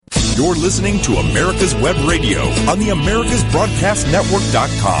You're listening to America's Web Radio on the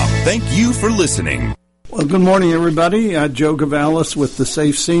AmericasBroadcastNetwork.com. Thank you for listening. Well, good morning, everybody. Joe Gavalis with the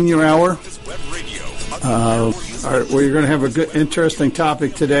Safe Senior Hour. We're going to have a good, interesting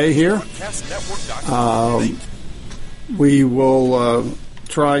topic today here. We will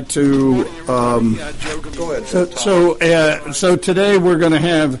try to. So today we're going to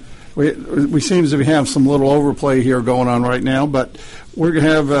have. We seem to have some little overplay here going on right now, but we're going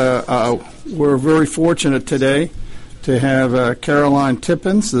to have. We're very fortunate today to have Caroline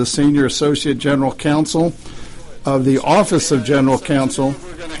Tippins, the Senior Associate General Counsel of the Office of General Counsel,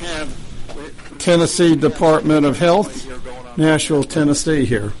 Tennessee Department of Health, Nashville, Tennessee.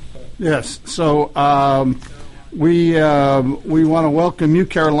 Here, yes. So we want to welcome you,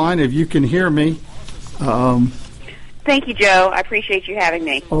 Caroline. If you can hear me. Thank you, Joe. I appreciate you having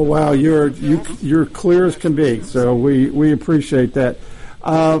me. Oh wow, you're clear as can be. So we appreciate that.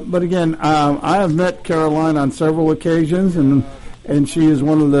 But again, I have met Caroline on several occasions, and she is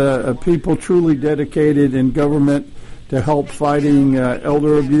one of the people truly dedicated in government to help fighting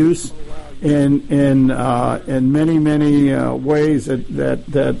elder abuse in many ways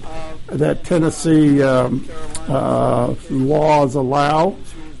that Tennessee laws allow.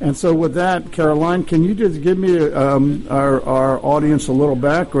 And so with that, Caroline, can you just give me our audience a little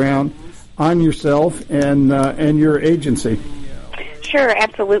background on yourself and your agency? Sure,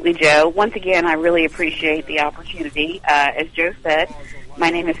 absolutely, Joe. Once again, I really appreciate the opportunity. As Joe said,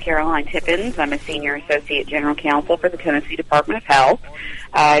 my name is Caroline Tippins. I'm a Senior Associate General Counsel for the Tennessee Department of Health.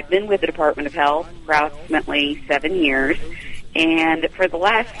 I've been with the Department of Health for approximately 7 years. And for the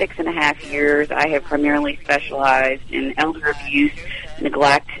last 6.5 years, I have primarily specialized in elder abuse,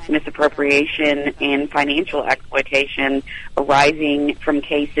 neglect, misappropriation, and financial exploitation arising from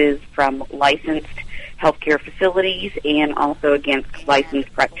cases from licensed healthcare facilities and also against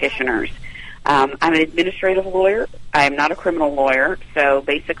licensed practitioners. I'm an administrative lawyer. I am not a criminal lawyer. So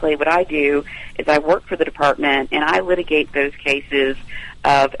basically what I do is I work for the department and I litigate those cases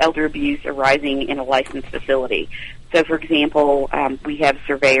of elder abuse arising in a licensed facility. So, for example, we have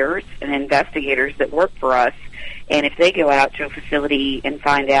surveyors and investigators that work for us, and if they go out to a facility and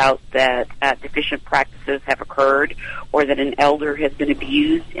find out that deficient practices have occurred or that an elder has been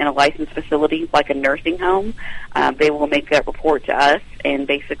abused in a licensed facility like a nursing home, they will make that report to us, and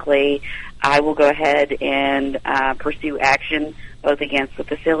basically I will go ahead and pursue action both against the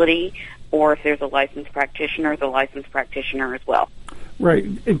facility or if there's a licensed practitioner, the licensed practitioner as well. Right.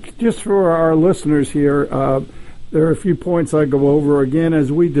 Just for our listeners here, there are a few points I go over. Again,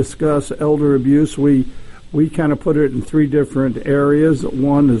 as we discuss elder abuse, we kind of put it in three different areas.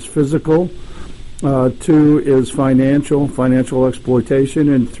 One is physical, two is financial exploitation,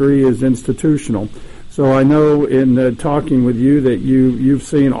 and three is institutional. So I know in talking with you that you've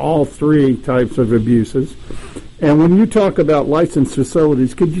seen all three types of abuses. And when you talk about licensed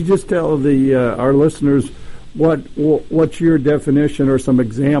facilities, could you just tell our listeners what's your definition or some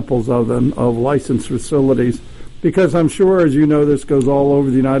examples of them, of licensed facilities? Because I'm sure, as you know, this goes all over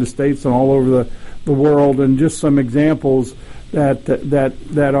the United States and all over the world, and just some examples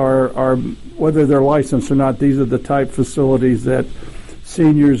that are whether they're licensed or not. These are the type facilities that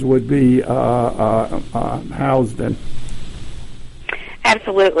seniors would be housed in.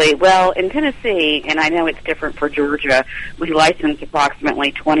 Absolutely. Well, in Tennessee, and I know it's different for Georgia, we license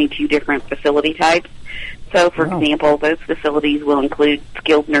approximately 22 different facility types. So, for example, those facilities will include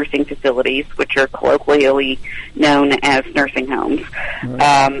skilled nursing facilities, which are colloquially known as nursing homes,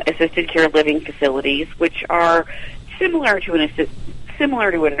 assisted care living facilities, which are similar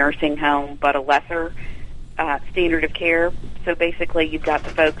to a nursing home, but a lesser standard of care. So basically, you've got the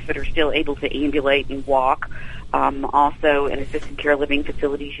folks that are still able to ambulate and walk. Also, in assisted care living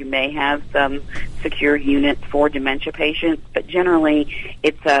facilities, you may have some secure units for dementia patients, but generally,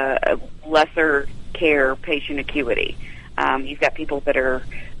 it's a lesser care patient acuity. You've got people that are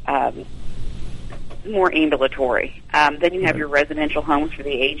more ambulatory. Then you have your residential homes for the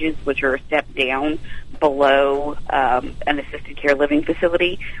ages, which are a step down below an assisted care living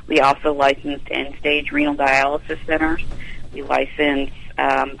facility. We also license end-stage renal dialysis centers. We license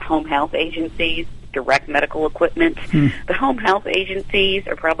home health agencies, direct medical equipment. The home health agencies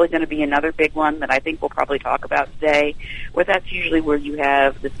are probably going to be another big one that I think we'll probably talk about today, where that's usually where you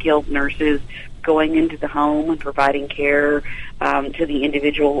have the skilled nurses going into the home and providing care to the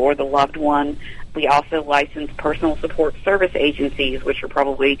individual or the loved one. We also license personal support service agencies, which are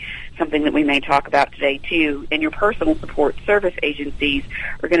probably something that we may talk about today, too. And your personal support service agencies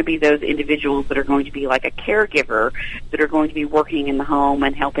are going to be those individuals that are going to be like a caregiver that are going to be working in the home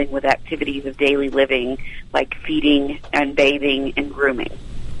and helping with activities of daily living, like feeding and bathing and grooming.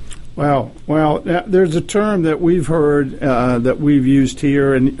 Wow. Well, there's a term that we've heard that we've used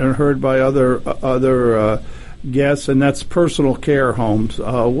here and heard by other guests, and that's personal care homes.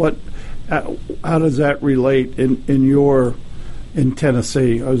 How does that relate in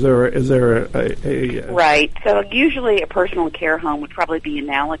Tennessee? Is there a right? So usually a personal care home would probably be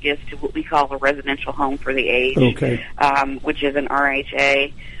analogous to what we call a residential home for the aged, okay, which is an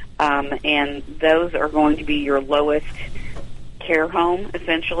RHA, and those are going to be your lowest care home,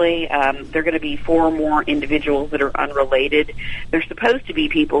 essentially. They're going to be 4 or more individuals that are unrelated. They're supposed to be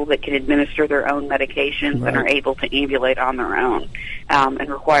people that can administer their own medications and are able to ambulate on their own and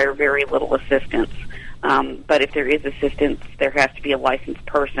require very little assistance. But if there is assistance, there has to be a licensed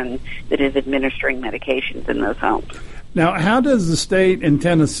person that is administering medications in those homes. Now, how does the state in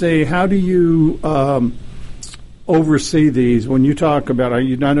Tennessee, how do you oversee these when you talk about, I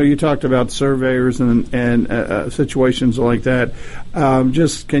know you talked about surveyors and situations like that.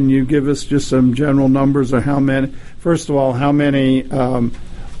 Just can you give us just some general numbers of how many, first of all, how many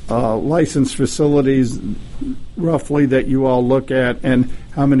licensed facilities roughly that you all look at and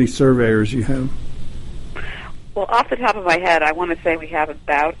how many surveyors you have? Well, off the top of my head, I want to say we have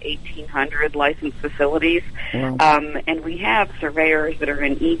about 1,800 licensed facilities. Wow. And we have surveyors that are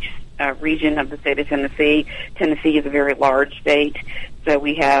in each region of the state of Tennessee. Tennessee is a very large state, so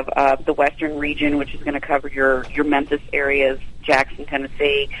we have the western region, which is going to cover your Memphis areas, Jackson,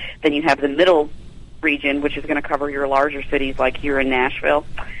 Tennessee. Then you have the middle region, which is going to cover your larger cities like here in Nashville.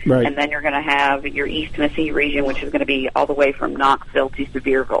 Right. And then you're going to have your East Tennessee region, which is going to be all the way from Knoxville to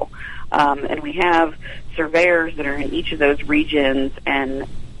Sevierville. And we have surveyors that are in each of those regions, and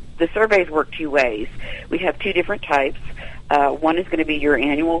the surveys work 2 ways. We have 2 different types. One is going to be your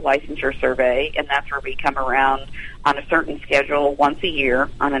annual licensure survey, and that's where we come around on a certain schedule once a year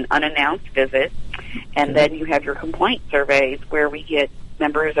on an unannounced visit. And then you have your complaint surveys where we get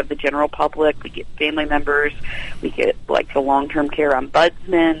members of the general public, we get family members, we get like the long-term care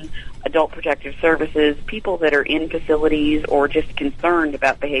ombudsman, adult protective services, people that are in facilities or just concerned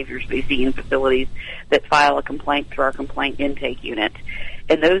about behaviors they see in facilities that file a complaint through our complaint intake unit.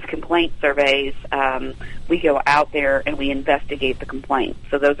 In those complaint surveys, we go out there and we investigate the complaint.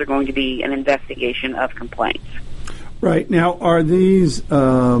 So those are going to be an investigation of complaints. Right. Now, are these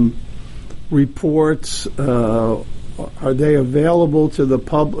reports, are they available to the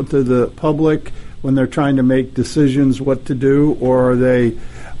public when they're trying to make decisions what to do, or are they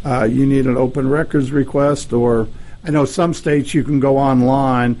you need an open records request? Or I know some states you can go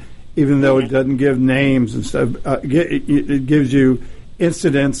online, even though it doesn't give names and stuff. It gives you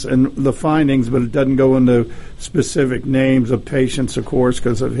incidents and the findings, but it doesn't go into specific names of patients, of course,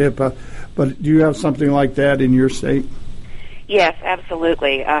 because of HIPAA. But do you have something like that in your state? Yes,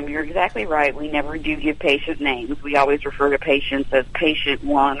 absolutely. You're exactly right. We never do give patient names. We always refer to patients as patient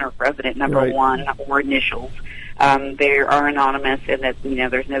 1 or resident number 1 or initials. They are anonymous, and that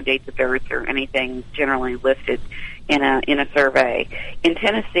there's no dates of birth or anything generally listed in a survey. In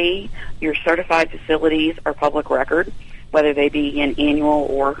Tennessee, your certified facilities are public record, whether they be an annual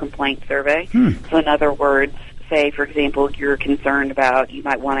or complaint survey. So in other words, say, for example, you're concerned about, you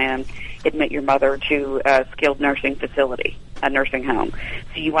might want to admit your mother to a skilled nursing facility, a nursing home.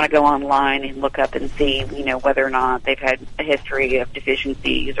 So you want to go online and look up and see, whether or not they've had a history of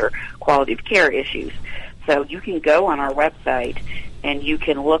deficiencies or quality of care issues. So you can go on our website and you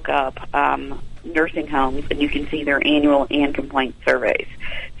can look up nursing homes and you can see their annual and complaint surveys.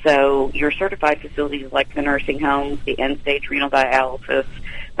 So your certified facilities like the nursing homes, the end-stage renal dialysis,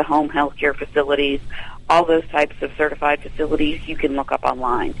 the home health care facilities, all those types of certified facilities you can look up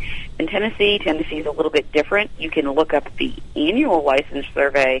online. In Tennessee is a little bit different. You can look up the annual license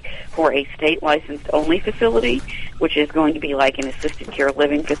survey for a state licensed only facility, which is going to be like an assisted care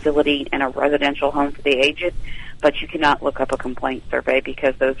living facility and a residential home for the aged, but you cannot look up a complaint survey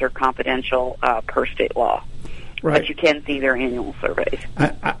because those are confidential per state law. Right. But you can see their annual surveys.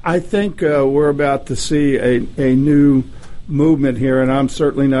 I think we're about to see a new movement here, and I'm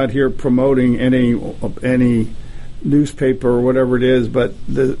certainly not here promoting any newspaper or whatever it is, but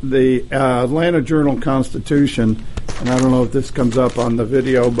the Atlanta Journal-Constitution, and I don't know if this comes up on the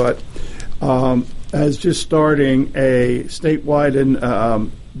video, but is just starting a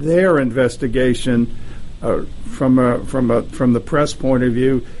statewide their investigation from the press point of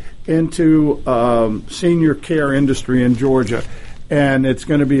view into senior care industry in Georgia. And it's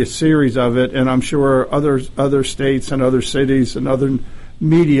going to be a series of it, and I'm sure other states and other cities and other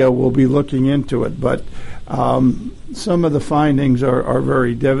media will be looking into it. But some of the findings are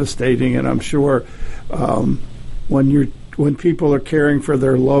very devastating, and I'm sure when people are caring for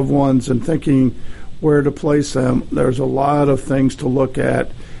their loved ones and thinking where to place them, there's a lot of things to look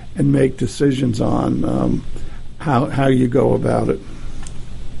at. make decisions on how you go about it.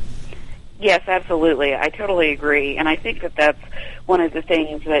 Yes, absolutely. I totally agree. And I think that that's one of the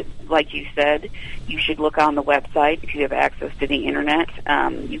things that, like you said, you should look on the website if you have access to the Internet.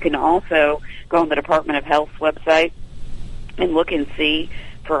 You can also go on the Department of Health's website and look and see,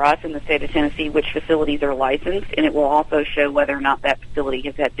 for us in the state of Tennessee, which facilities are licensed, and it will also show whether or not that facility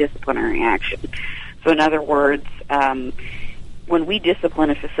has had disciplinary action. So in other words, when we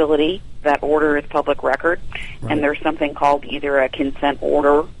discipline a facility, that order is public record, right, and there's something called either a consent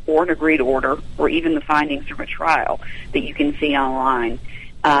order or an agreed order, or even the findings from a trial that you can see online.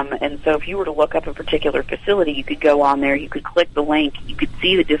 And so if you were to look up a particular facility, you could go on there, you could click the link, you could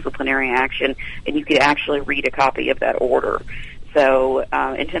see the disciplinary action, and you could actually read a copy of that order. So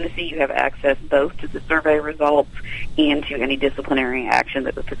in Tennessee, you have access both to the survey results and to any disciplinary action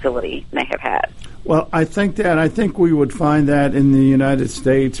that the facility may have had. Well, I think we would find that in the United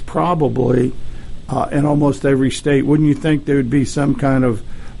States probably in almost every state. Wouldn't you think there would be some kind of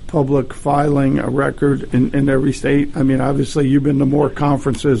public filing a record in every state? I mean, obviously, you've been to more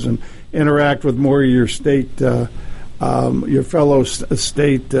conferences and interact with more of your state, your fellow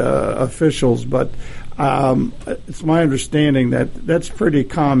state officials, but it's my understanding that that's pretty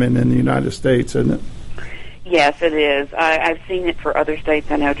common in the United States, isn't it? Yes, it is. I've seen it for other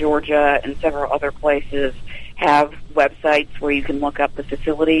states. I know Georgia and several other places have websites where you can look up the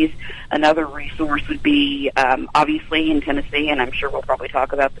facilities. Another resource would be, obviously in Tennessee, and I'm sure we'll probably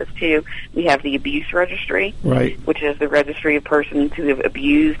talk about this too, we have the Abuse Registry, right, which is the registry of persons who have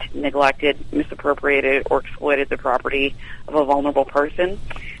abused, neglected, misappropriated, or exploited the property of a vulnerable person.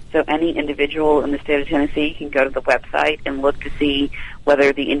 So any individual in the state of Tennessee can go to the website and look to see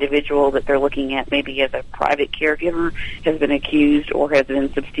whether the individual that they're looking at, maybe as a private caregiver, has been accused or has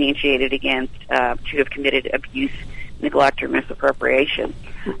been substantiated against to have committed abuse, neglect, or misappropriation.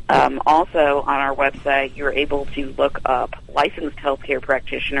 Also, on our website, you're able to look up licensed healthcare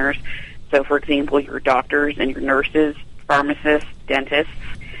practitioners. So, for example, your doctors and your nurses, pharmacists, dentists,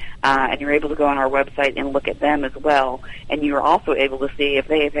 and you're able to go on our website and look at them as well. And you're also able to see if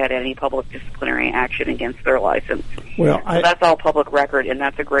they have had any public disciplinary action against their license. Well, so that's all public record, and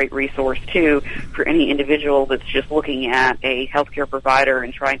that's a great resource, too, for any individual that's just looking at a healthcare provider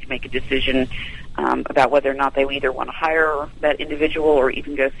and trying to make a decision about whether or not they either want to hire that individual or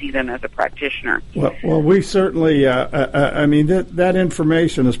even go see them as a practitioner. Well, we certainly, I mean, that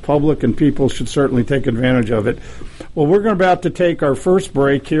information is public, and people should certainly take advantage of it. Well, we're about to take our first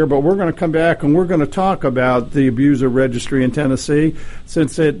break here, but we're going to come back and we're going to talk about the Abuser Registry in Tennessee,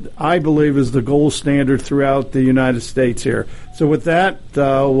 since it, I believe, is the gold standard throughout the United States here. So with that,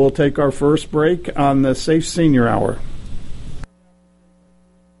 we'll take our first break on the Safe Senior Hour.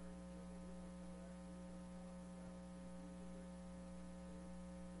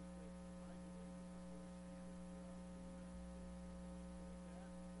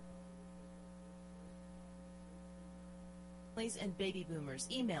 And baby boomers.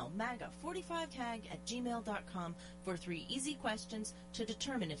 Email MAGA45CAG@gmail.com for 3 easy questions to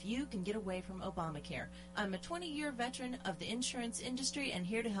determine if you can get away from Obamacare. I'm a 20-year veteran of the insurance industry and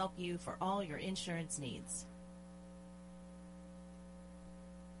here to help you for all your insurance needs.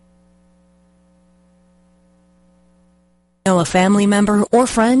 Know a family member or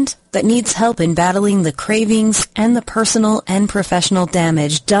friend that needs help in battling the cravings and the personal and professional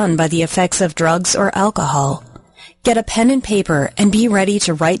damage done by the effects of drugs or alcohol? Get a pen and paper and be ready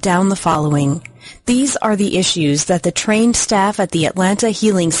to write down the following. These are the issues that the trained staff at the Atlanta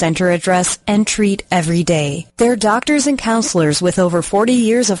Healing Center address and treat every day. Their doctors and counselors with over 40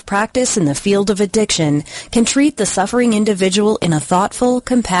 years of practice in the field of addiction can treat the suffering individual in a thoughtful,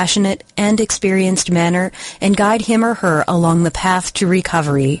 compassionate, and experienced manner and guide him or her along the path to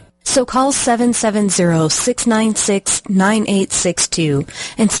recovery. So call 770-696-9862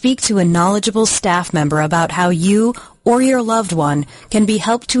 and speak to a knowledgeable staff member about how you or your loved one can be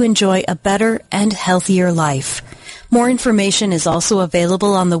helped to enjoy a better and healthier life. More information is also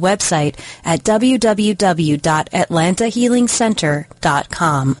available on the website at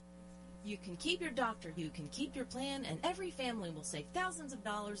www.atlantahealingcenter.com. You can keep your doctor, you can keep your plan, and every family will save thousands of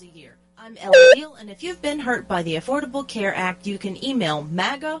dollars a year. I'm Ellen Neal, and if you've been hurt by the Affordable Care Act, you can email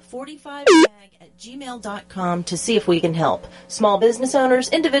MAGA45CAG@gmail.com to see if we can help. Small business owners,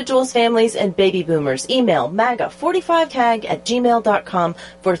 individuals, families, and baby boomers. Email MAGA45CAG@gmail.com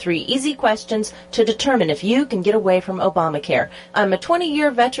for 3 easy questions to determine if you can get away from Obamacare. I'm a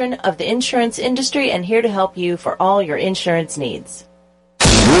 20-year veteran of the insurance industry and here to help you for all your insurance needs.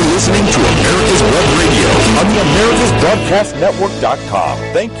 You're listening to America's Web Radio on the AmericasBroadcastNetwork.com.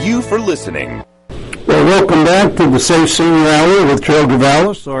 Thank you for listening. Well, welcome back to the Safe Senior Hour with Joe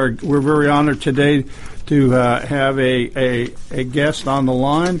Gavalis. We're very honored today to have a guest on the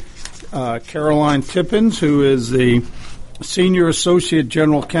line, Caroline Tippins, who is the Senior Associate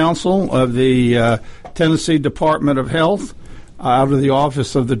General Counsel of the Tennessee Department of Health, out of the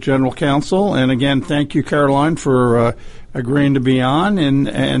Office of the General Counsel. And again, thank you, Caroline, for agreeing to be on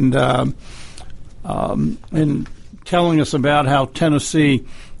and telling us about how Tennessee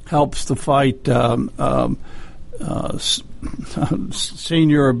helps to fight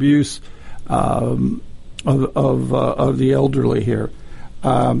senior abuse of the elderly here.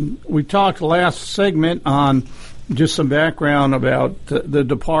 We talked last segment on just some background about the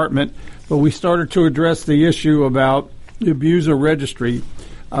department, but we started to address the issue about the abuser registry.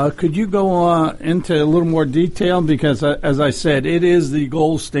 Could you go into a little more detail? Because, as I said, it is the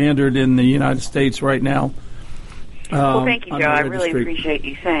gold standard in the United States right now. Well, thank you, Joe. I really appreciate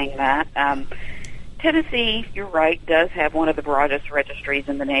you saying that. Tennessee, you're right, does have one of the broadest registries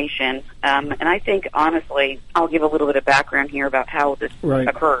in the nation. And I think, honestly, I'll give a little bit of background here about how this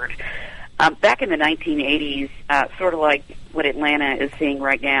occurred. Back in the 1980s, sort of like what Atlanta is seeing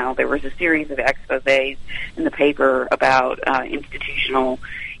right now, there was a series of exposés in the paper about institutional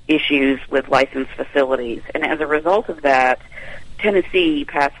issues with licensed facilities. And as a result of that, Tennessee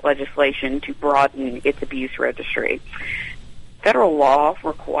passed legislation to broaden its abuse registry. Federal law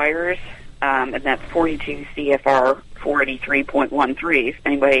requires, and that's 42 CFR 483.13, if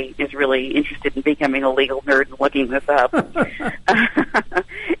anybody is really interested in becoming a legal nerd and looking this up.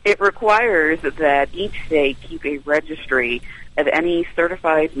 It requires that each state keep a registry of any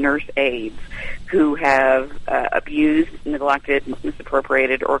certified nurse aides who have abused, neglected,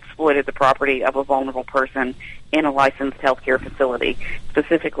 misappropriated, or exploited the property of a vulnerable person in a licensed healthcare facility,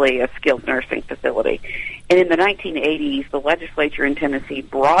 specifically a skilled nursing facility. And in the 1980s, the legislature in Tennessee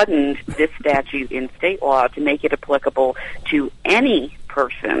broadened this statute in state law to make it applicable to any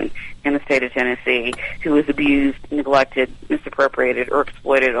person in the state of Tennessee who has abused, neglected, misappropriated, or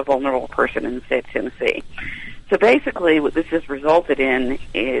exploited a vulnerable person in the state of Tennessee. So basically what this has resulted in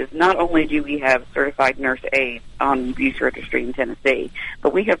is not only do we have certified nurse aides on the abuse registry in Tennessee,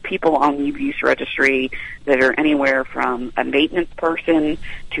 but we have people on the abuse registry that are anywhere from a maintenance person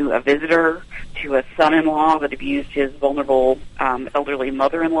to a visitor to a son-in-law that abused his vulnerable elderly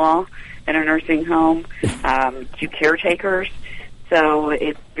mother-in-law in a nursing home, to caretakers. So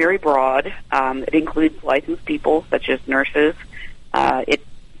it's very broad. It includes licensed people such as nurses. It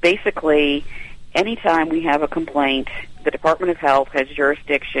basically, anytime we have a complaint, the Department of Health has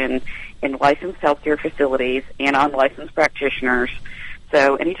jurisdiction in licensed healthcare facilities and on licensed practitioners.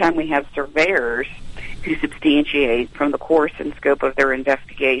 So anytime we have surveyors who substantiate from the course and scope of their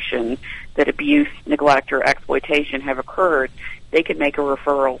investigation that abuse, neglect, or exploitation have occurred, they can make a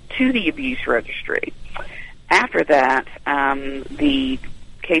referral to the abuse registry. After that, the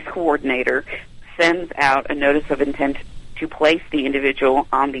case coordinator sends out a notice of intent to place the individual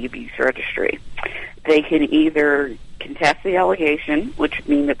on the abuse registry. They can either contest the allegation, which would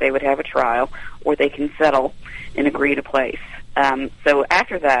mean that they would have a trial, or they can settle and agree to place. So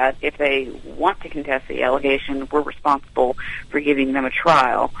after that, if they want to contest the allegation, we're responsible for giving them a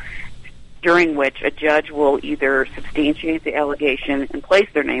trial, during which a judge will either substantiate the allegation and place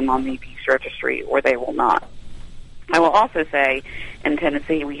their name on the abuse registry, or they will not. I will also say in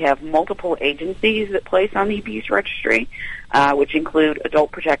Tennessee we have multiple agencies that place on the abuse registry, which include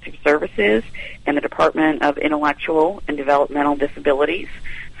Adult Protective Services and the Department of Intellectual and Developmental Disabilities.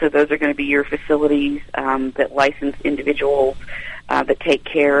 So those are going to be your facilities that license individuals that take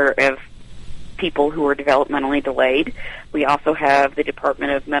care of people who are developmentally delayed. We also have the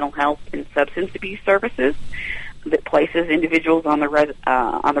Department of Mental Health and Substance Abuse Services that places individuals on the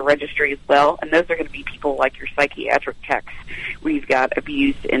registry as well, and those are going to be people like your psychiatric techs, where you've got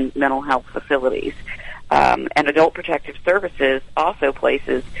abuse in mental health facilities. And Adult Protective Services also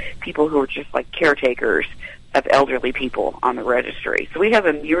places people who are just like caretakers of elderly people on the registry. So we have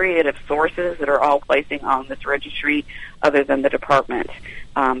a myriad of sources that are all placing on this registry other than the department.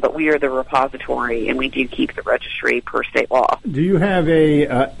 But we are the repository, and we do keep the registry per state law. Do you have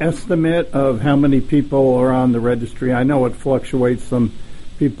a estimate of how many people are on the registry? I know it fluctuates. Some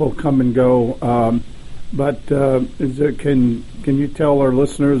people come and go. But can you tell our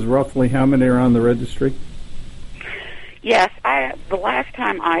listeners roughly how many are on the registry? Yes, the last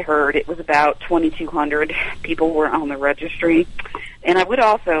time I heard, it was about 2,200 people were on the registry. And I would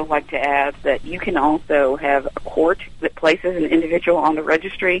also like to add that you can also have a court that places an individual on the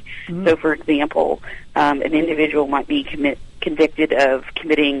registry. Mm-hmm. So, for example, an individual might be convicted of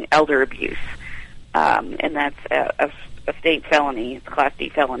committing elder abuse, and that's a state felony. It's a Class D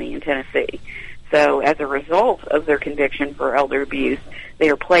felony in Tennessee. So as a result of their conviction for elder abuse, they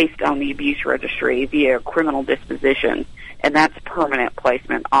are placed on the abuse registry via criminal disposition, and that's permanent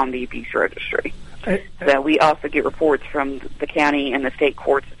placement on the abuse registry. So we also get reports from the county and the state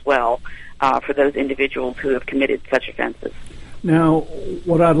courts as well for those individuals who have committed such offenses. Now,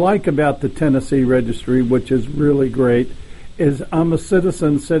 what I like about the Tennessee registry, which is really great, is I'm a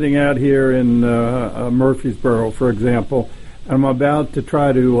citizen sitting out here in Murfreesboro, for example, and I'm about to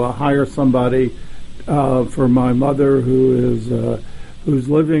try to hire somebody for my mother who's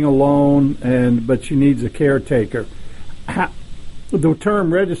living alone, but she needs a caretaker. The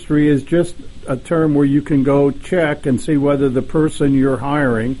term registry is just a term where you can go check and see whether the person you're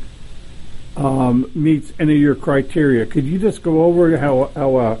hiring meets any of your criteria. Could you just go over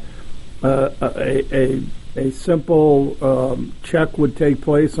how a simple check would take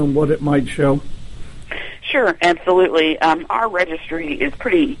place and what it might show? Sure, absolutely. Our registry is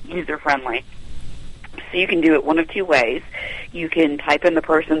pretty user-friendly. So you can do it one of two ways. You can type in the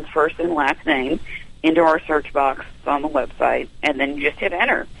person's first and last name into our search box on the website, and then just hit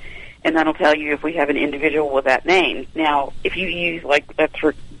enter. And that'll tell you if we have an individual with that name. Now, if you use,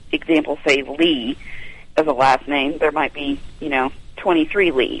 for example, say Lee as a last name, there might be,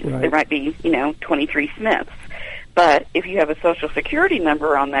 23 Lees. Right. There might be, 23 Smiths. But if you have a Social Security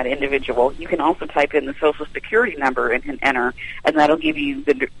number on that individual, you can also type in the Social Security number and hit enter, and that'll give you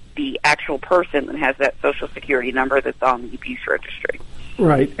the actual person that has that Social Security number that's on the abuse registry.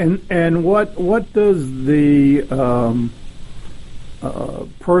 Right, and what does the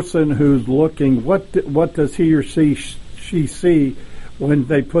person who's looking, what does he or she see when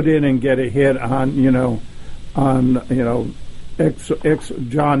they put in and get a hit on ex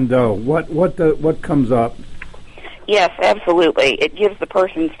John Doe? What comes up? Yes, absolutely. It gives the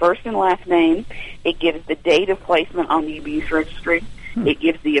person's first and last name. It gives the date of placement on the abuse registry. It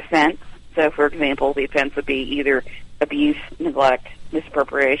gives the offense. So, for example, the offense would be either abuse, neglect,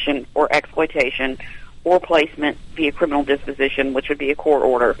 misappropriation, or exploitation, or placement via criminal disposition, which would be a court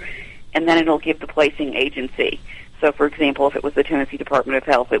order. And then it'll give the placing agency. So, for example, if it was the Tennessee Department of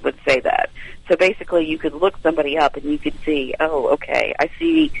Health, it would say that. So basically, you could look somebody up and you could see, oh, okay, I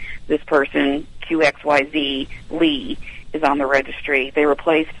see this person, QXYZ Lee, is on the registry. They were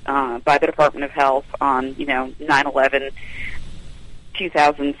placed by the Department of Health on,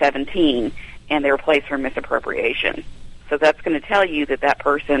 9/11/2017, and they were placed for misappropriation. So that's going to tell you that that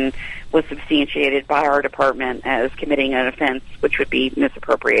person was substantiated by our department as committing an offense, which would be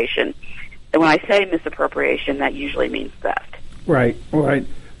misappropriation. And when I say misappropriation, that usually means theft. Right.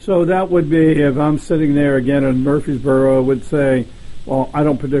 So that would be, if I'm sitting there again in Murfreesboro, I would say, well, I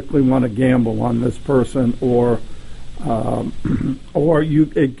don't particularly want to gamble on this person, or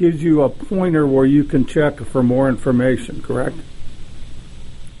it gives you a pointer where you can check for more information, correct?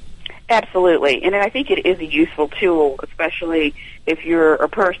 Absolutely, and I think it is a useful tool, especially if you're a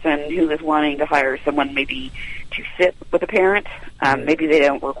person who is wanting to hire someone maybe to sit with a parent. Maybe they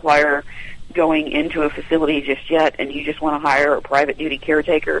don't require going into a facility just yet, and you just want to hire a private duty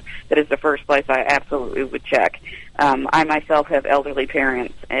caretaker. That is the first place I absolutely would check. I myself have elderly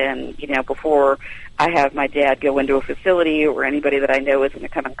parents, and before I have my dad go into a facility or anybody that I know is going to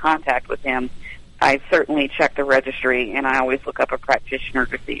come in contact with him, I certainly check the registry, and I always look up a practitioner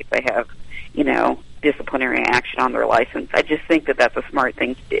to see if they have, disciplinary action on their license. I just think that that's a smart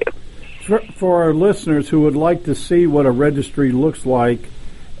thing to do. For our listeners who would like to see what a registry looks like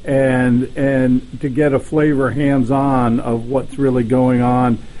and to get a flavor hands-on of what's really going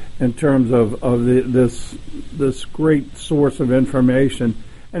on in terms of this great source of information,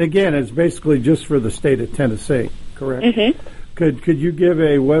 and again, it's basically just for the state of Tennessee, correct? Mm-hmm. Could you give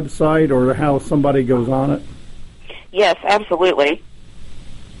a website or how somebody goes on it? Yes, absolutely.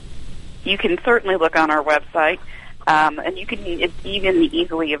 You can certainly look on our website, and it's even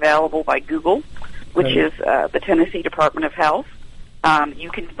easily available by Google, which is the Tennessee Department of Health.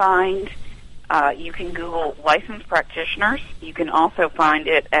 You can Google licensed practitioners. You can also find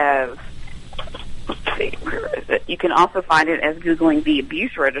it as, You can also find it as Googling the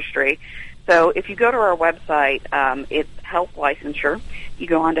abuse registry. So if you go to our website, it's health licensure. You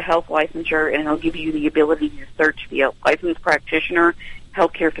go on to health licensure, and it'll give you the ability to search the licensed practitioner,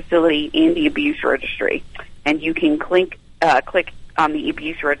 healthcare facility, and the abuse registry. And you can click on the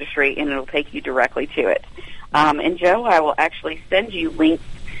abuse registry, and it'll take you directly to it. And Joe, I will actually send you links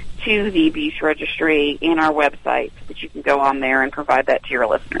to the abuse registry in our website so that you can go on there and provide that to your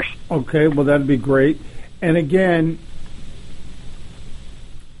listeners. Okay, well, that'd be great. And again,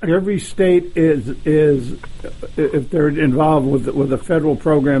 every state is if they're involved with a federal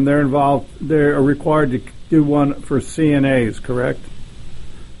program, they're required to do one for CNAs, correct?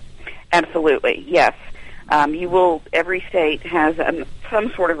 Absolutely, yes. You will. Every state has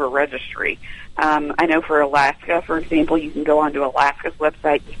some sort of a registry. I know for Alaska, for example, you can go onto Alaska's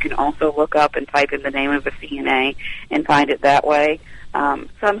website. You can also look up and type in the name of a CNA and find it that way.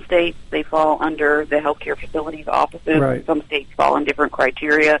 Some states, they fall under the healthcare facilities offices. Right. Some states fall in different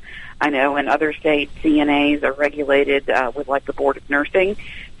criteria. I know in other states, CNAs are regulated with like the Board of Nursing.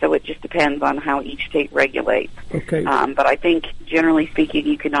 So it just depends on how each state regulates. Okay. But I think, generally speaking,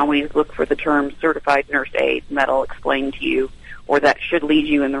 you can always look for the term certified nurse aide, and that'll explain to you, or that should lead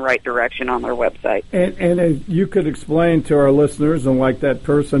you in the right direction on their website. And if you could explain to our listeners, and like that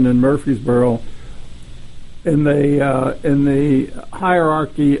person in Murfreesboro, in the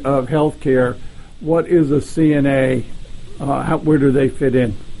hierarchy of healthcare, what is a CNA? Where do they fit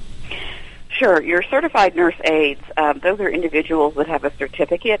in? Sure. Your certified nurse aides, those are individuals that have a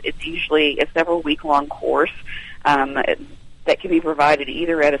certificate. It's usually a several-week-long course that can be provided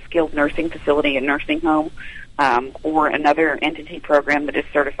either at a skilled nursing facility, a nursing home, or another entity program that is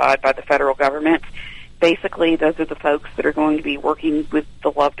certified by the federal government. Basically, those are the folks that are going to be working with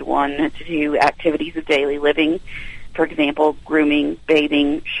the loved one to do activities of daily living. For example, grooming,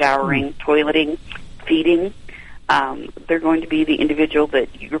 bathing, showering, toileting, feeding. They're going to be the individual that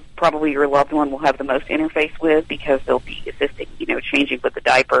probably your loved one will have the most interface with, because they'll be assisting, changing with the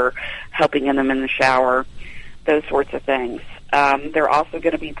diaper, helping them in the shower, those sorts of things. They're also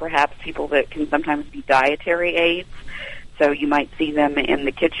going to be perhaps people that can sometimes be dietary aides. So you might see them in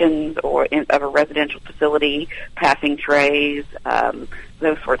the kitchens or of a residential facility, passing trays,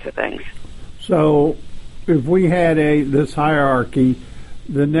 those sorts of things. So if we had this hierarchy,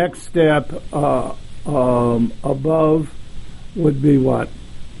 the next step above would be what?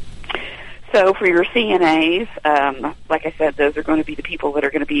 So for your CNAs, like I said, those are going to be the people that are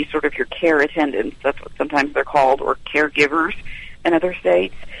going to be sort of your care attendants. That's what sometimes they're called, or caregivers in other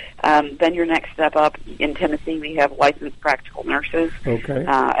states. Then your next step up in Tennessee, we have licensed practical nurses. Okay.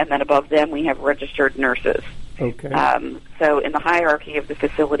 And then above them, we have registered nurses. Okay. So in the hierarchy of the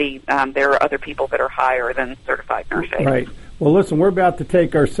facility, there are other people that are higher than certified nurse aides. Right. Well, listen, we're about to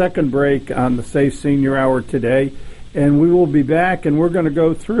take our second break on the Safe Senior Hour today, and we will be back, and we're going to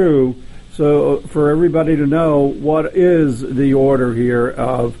go through, so for everybody to know what is the order here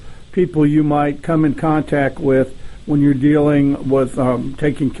of people you might come in contact with when you're dealing with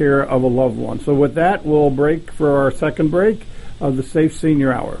taking care of a loved one. So with that, we'll break for our second break of the Safe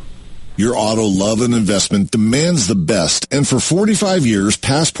Senior Hour. Your auto love and investment demands the best, and for 45 years,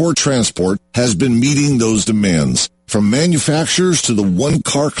 Passport Transport has been meeting those demands. From manufacturers to the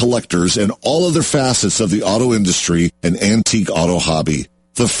one-car collectors and all other facets of the auto industry and antique auto hobby.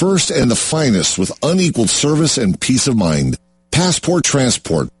 The first and the finest with unequaled service and peace of mind. Passport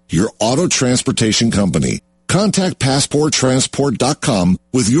Transport, your auto transportation company. Contact PassportTransport.com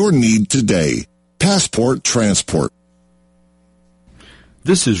with your need today. Passport Transport.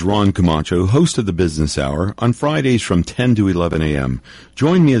 This is Ron Camacho, host of the Business Hour, on Fridays from 10 to 11 a.m.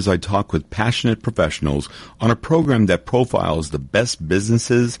 Join me as I talk with passionate professionals on a program that profiles the best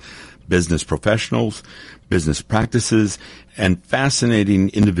businesses, business professionals, business practices, and fascinating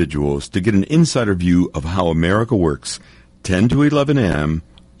individuals to get an insider view of how America works. 10 to 11 a.m.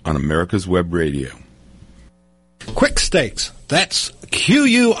 on America's Web Radio. Quick Stakes, that's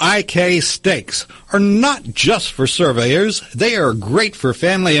Q-U-I-K Stakes, are not just for surveyors. They are great for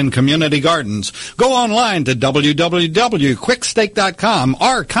family and community gardens. Go online to www.quickstake.com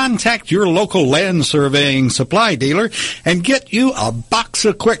or contact your local land surveying supply dealer and get you a box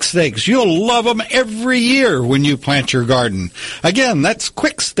of Quick Stakes. You'll love them every year when you plant your garden. Again, that's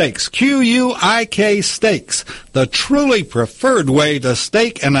Quick Stakes, Q-U-I-K Stakes, the truly preferred way to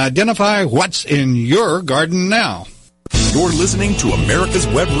stake and identify what's in your garden now. You're listening to America's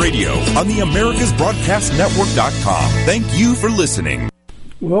Web Radio on the AmericasBroadcastNetwork.com. Thank you for listening.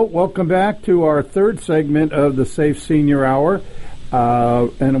 Well, welcome back to our third segment of the Safe Senior Hour.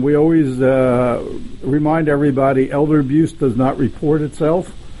 And we always remind everybody, elder abuse does not report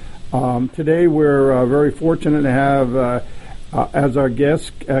itself. Today we're very fortunate to have as our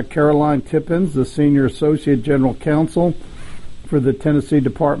guest Caroline Tippins, the Senior Associate General Counsel for the Tennessee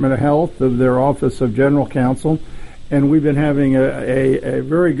Department of Health of their Office of General Counsel. And we've been having a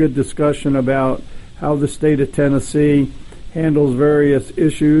very good discussion about how the state of Tennessee handles various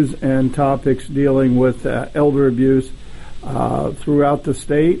issues and topics dealing with elder abuse throughout the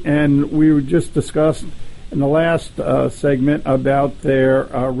state. And we just discussed in the last segment about their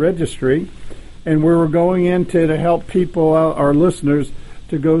registry. And we were going into to help people, our listeners,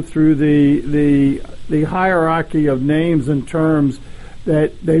 to go through the hierarchy of names and terms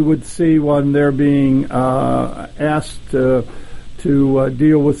that they would see when they're being asked to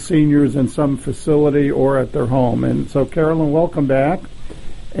deal with seniors in some facility or at their home. And so, Carolyn, welcome back.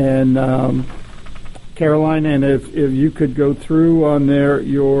 And Caroline, and if you could go through on there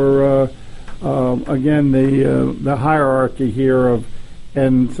your again the hierarchy here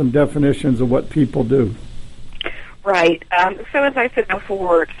and some definitions of what people do. Right. So as I said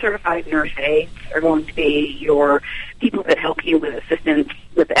before, certified nurse aides are going to be your people that help you with assistance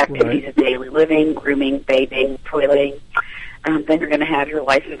with activities of daily living, grooming, bathing, toileting. Then you're going to have your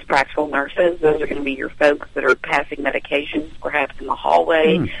licensed practical nurses. Those are going to be your folks that are passing medications, perhaps in the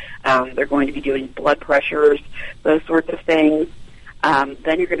hallway. They're going to be doing blood pressures, those sorts of things.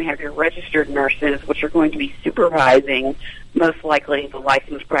 Then you're going to have your registered nurses, which are going to be supervising, most likely, the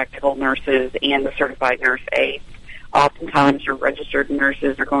licensed practical nurses and the certified nurse aides. Oftentimes, your registered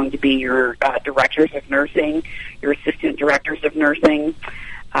nurses are going to be your directors of nursing, your assistant directors of nursing.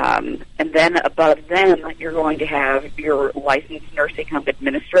 And then above them, you're going to have your licensed nursing home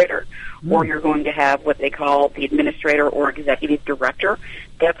administrator, or you're going to have what they call the administrator or executive director.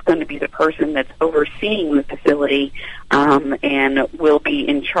 That's going to be the person that's overseeing the facility and will be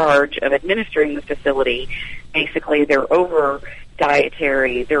in charge of administering the facility. Basically, they're over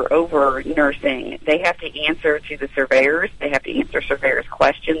dietary, they're over nursing. They have to answer to the surveyors. They have to answer surveyors'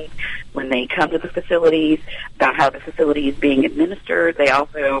 questions when they come to the facilities about how the facility is being administered. They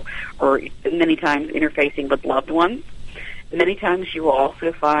also are many times interfacing with loved ones. Many times you will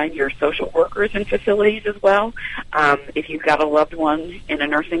also find your social workers in facilities as well. If you've got a loved one in a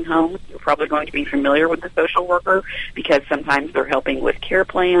nursing home, you're probably going to be familiar with the social worker because sometimes they're helping with care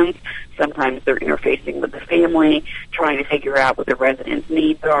plans. Sometimes they're interfacing with the family, trying to figure out what the residents'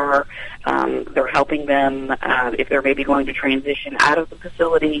 needs are. They're helping them if they're maybe going to transition out of the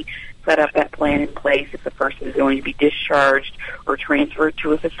facility, set up that plan in place if the person is going to be discharged or transferred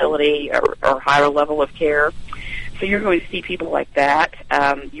to a facility or higher level of care. So you're going to see people like that.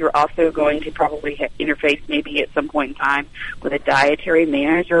 You're also going to probably interface maybe at some point in time with a dietary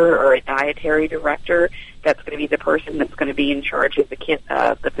manager or a dietary director. That's going to be the person that's going to be in charge of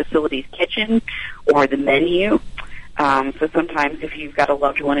the facility's kitchen or the menu. So sometimes if you've got a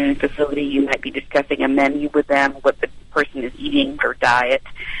loved one in a facility, you might be discussing a menu with them, what the person is eating, their diet.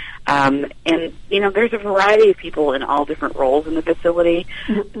 And, there's a variety of people in all different roles in the facility.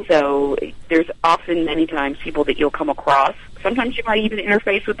 So there's often many times people that you'll come across. Sometimes you might even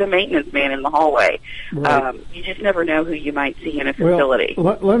interface with the maintenance man in the hallway. Right. You just never know who you might see in a facility.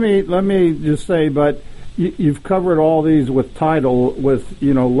 Well, let me just say, but you've covered all these with title, with,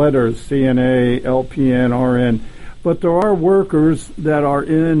 letters, CNA, LPN, RN. But there are workers that are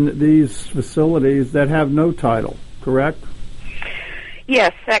in these facilities that have no title, correct?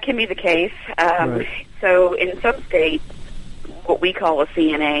 Yes, that can be the case. Right. So in some states, what we call a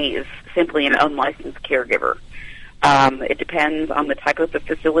CNA is simply an unlicensed caregiver. It depends on the type of the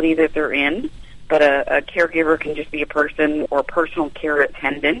facility that they're in, but a caregiver can just be a person or personal care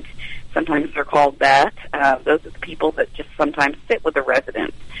attendant. Sometimes they're called that. Those are the people that just sometimes sit with the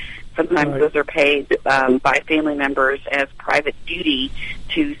residents. Sometimes those are paid by family members as private duty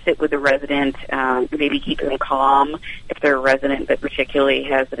to sit with the resident, maybe keep them calm if they're a resident that particularly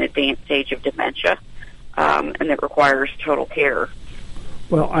has an advanced stage of dementia and that requires total care.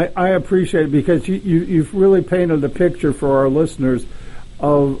 Well, I appreciate it because you've really painted a picture for our listeners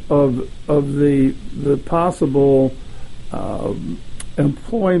of the possible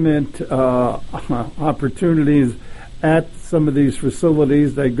employment opportunities at some of these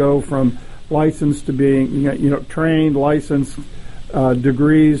facilities. They go from licensed to being, trained, licensed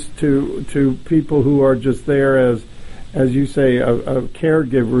degrees to people who are just there as you say,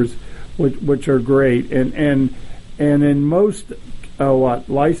 caregivers, which are great. And in most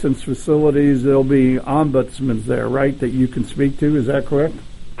licensed facilities, there'll be ombudsmen there, right? That you can speak to. Is that correct?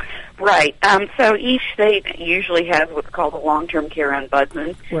 Right. So each state usually has what's called a long-term care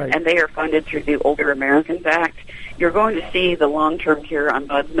ombudsman, right, and they are funded through the Older Americans Act. You're going to see the long-term care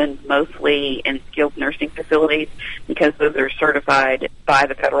ombudsman mostly in skilled nursing facilities because those are certified by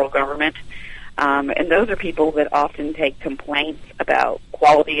the federal government. And those are people that often take complaints about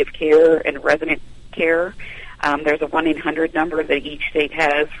quality of care and resident care. There's a 1-800 number that each state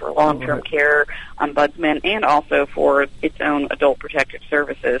has for long-term care ombudsman and also for its own adult protective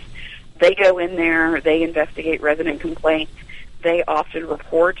services. They go in there, they investigate resident complaints. They often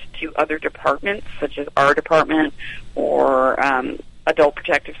report to other departments, such as our department or adult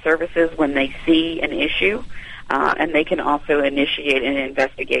protective services, when they see an issue, and they can also initiate an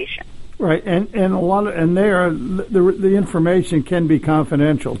investigation. Right, and a lot of, and the information can be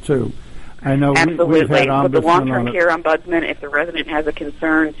confidential too. I know. Absolutely. We've had With the long-term on care ombudsman, if the resident has a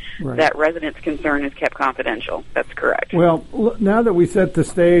concern, Right. that resident's concern is kept confidential. That's correct. Well, now that we set the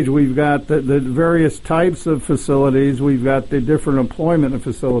stage, we've got the various types of facilities. We've got the different employment of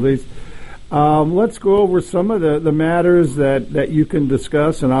facilities. Let's go over some of the matters that you can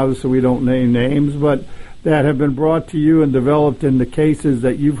discuss, and obviously we don't name names, but that have been brought to you and developed in the cases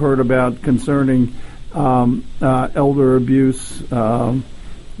that you've heard about concerning elder abuse,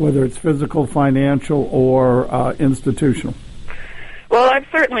 whether it's physical, financial, or institutional. Well, I've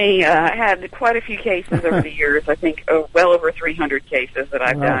certainly had quite a few cases over the years. I think well over 300 cases that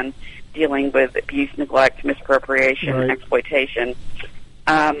I've done dealing with abuse, neglect, misappropriation, Right. exploitation.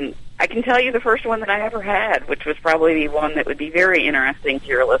 I can tell you the first one that I ever had, which was probably the one that would be very interesting to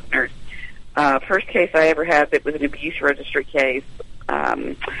your listeners. First case I ever had that was an abuse registry case.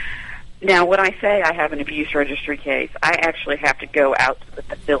 Now, when I say I have an abuse registry case, I actually have to go out to the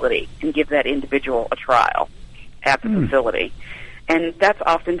facility and give that individual a trial at the facility. And that's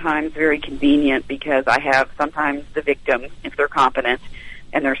oftentimes very convenient because I have sometimes the victim, if they're competent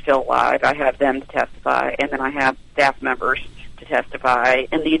and they're still alive, I have them to testify, and then I have staff members to testify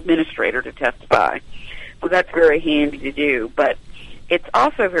and the administrator to testify. So that's very handy to do. But it's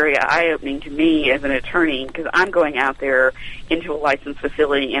also very eye-opening to me as an attorney because I'm going out there into a licensed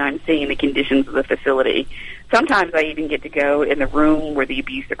facility and I'm seeing the conditions of the facility. Sometimes I even get to go in the room where the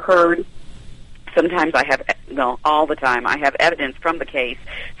abuse occurred. Sometimes I have, well, all the time, I have evidence from the case.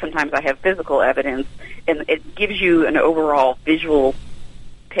 Sometimes I have physical evidence, and it gives you an overall visual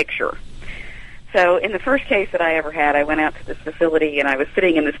picture. So in the first case that I ever had, I went out to this facility, and I was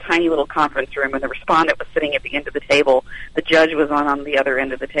sitting in this tiny little conference room, and the respondent was sitting at the end of the table. The judge was on the other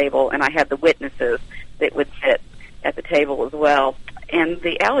end of the table, and I had the witnesses that would sit at the table as well. And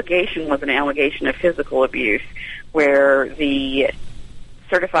the allegation was an allegation of physical abuse, where the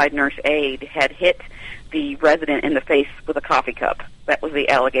certified nurse aide had hit the resident in the face with a coffee cup. That was the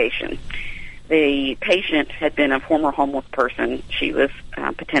allegation. The patient had been a former homeless person. She was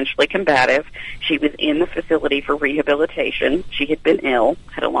potentially combative. She was in the facility for rehabilitation. She had been ill,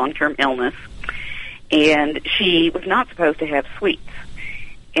 had a long-term illness, and she was not supposed to have sweets.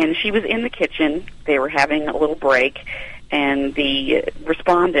 And she was in the kitchen. They were having a little break, and the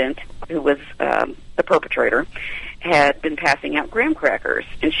respondent, who was the perpetrator, had been passing out graham crackers,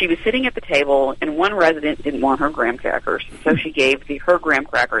 and she was sitting at the table, and one resident didn't want her graham crackers, so she gave her graham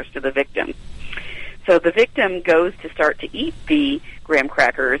crackers to the victim. So the victim goes to start to eat the graham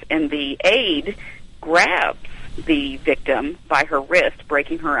crackers, and the aide grabs the victim by her wrist,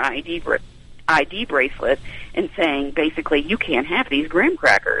 breaking her ID bracelet, and saying, basically, you can't have these graham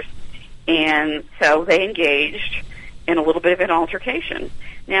crackers. And so they engaged in a little bit of an altercation.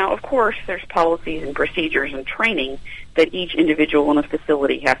 Now, of course, there's policies and procedures and training that each individual in a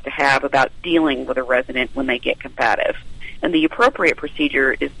facility has to have about dealing with a resident when they get combative. And the appropriate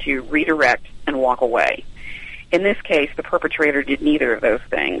procedure is to redirect and walk away. In this case, the perpetrator did neither of those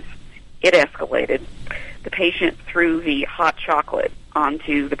things. It escalated. The patient threw the hot chocolate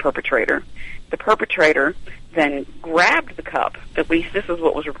onto the perpetrator. The perpetrator then grabbed the cup, at least this is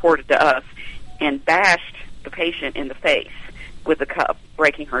what was reported to us, and bashed the patient in the face with the cup,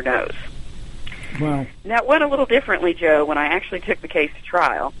 breaking her nose. Wow. Now, it went a little differently, Joe, when I actually took the case to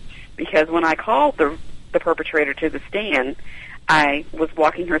trial, because when I called the perpetrator to the stand, I was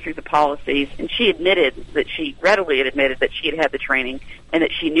walking her through the policies, and she readily admitted that she had had the training and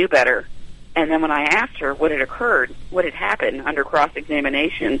that she knew better. And then when I asked her what had occurred, what had happened under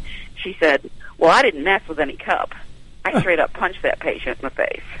cross-examination, she said, well, I didn't mess with any cup. I straight up punched that patient in the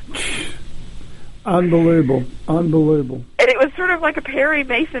face. Unbelievable. And it was sort of like a Perry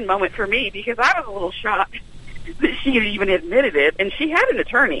Mason moment for me because I was a little shocked that she had even admitted it. And she had an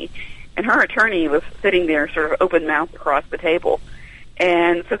attorney, and her attorney was sitting there sort of open-mouthed across the table.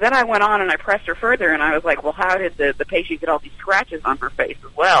 And so then I went on and I pressed her further, and I was like, well, how did the patient get all these scratches on her face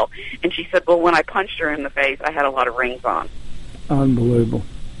as well? And she said, well, when I punched her in the face, I had a lot of rings on. Unbelievable.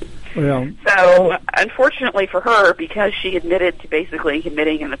 Well, so unfortunately for her, because she admitted to basically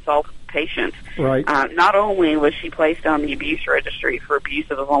committing an assault patient, right. Not only was she placed on the abuse registry for abuse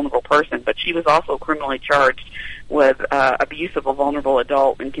of a vulnerable person, but she was also criminally charged with abuse of a vulnerable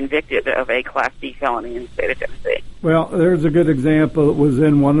adult and convicted of a Class D felony in the state of Tennessee. Well, there's a good example. It was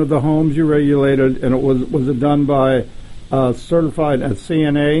in one of the homes you regulated, and it was it done by certified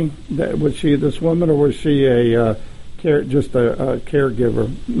CNA? Was she this woman, or was she a just a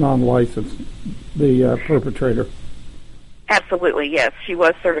caregiver, non-licensed, the perpetrator? Absolutely, yes. She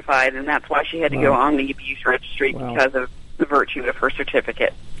was certified, and that's why she had to go on the abuse registry because of the virtue of her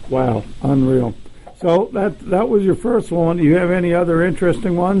certificate. Wow, unreal. So that was your first one. Do you have any other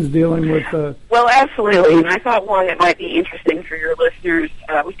interesting ones dealing with? Well, absolutely. And I thought one that might be interesting for your listeners.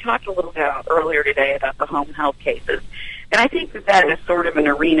 We talked a little bit earlier today about the home health cases, and I think that is sort of an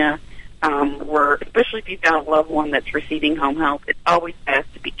arena where, especially if you've got a loved one that's receiving home health, it's always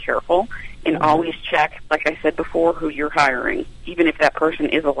best to be careful and always check, like I said before, who you're hiring, even if that person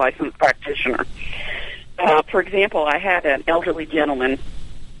is a licensed practitioner. For example, I had an elderly gentleman.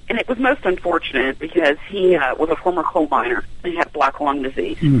 And it was most unfortunate because he was a former coal miner and he had black lung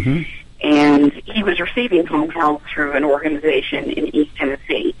disease. Mm-hmm. And he was receiving home health through an organization in East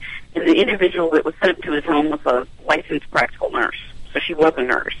Tennessee. And the individual that was sent to his home was a licensed practical nurse. So she was a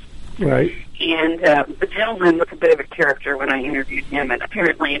nurse. Right. And the gentleman was a bit of a character when I interviewed him. And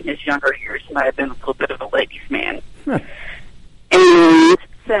apparently in his younger years, he might have been a little bit of a ladies' man. And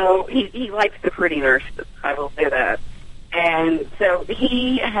so he likes the pretty nurses, I will say that. And so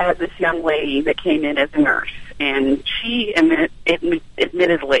he had this young lady that came in as a nurse, and she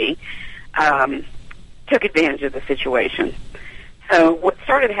admittedly took advantage of the situation. So what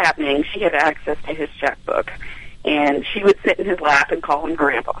started happening, she had access to his checkbook, and she would sit in his lap and call him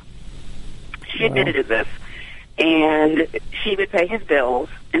Grandpa. She admitted to this, and she would pay his bills,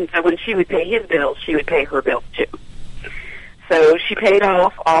 and so when she would pay his bills, she would pay her bills too. So she paid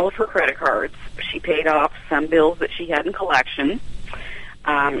off all of her credit cards. She paid off some bills that she had in collection.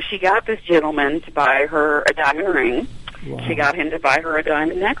 She got this gentleman to buy her a diamond ring. Wow. She got him to buy her a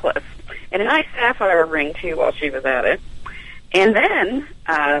diamond necklace and a nice sapphire ring, too, while she was at it. And then,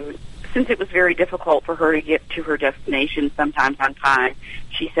 since it was very difficult for her to get to her destination sometimes on time,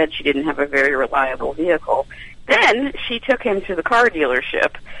 she said she didn't have a very reliable vehicle. Then she took him to the car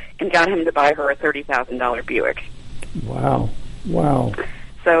dealership and got him to buy her a $30,000 Buick. Wow.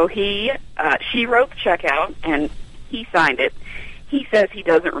 So she wrote the check out, and he signed it. He says he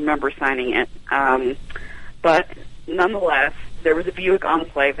doesn't remember signing it, but nonetheless, there was a Buick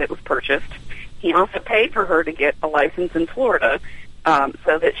Enclave that was purchased. He also paid for her to get a license in Florida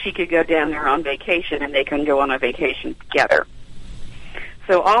so that she could go down there on vacation, and they can go on a vacation together.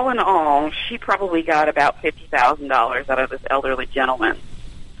 So all in all, she probably got about $50,000 out of this elderly gentleman.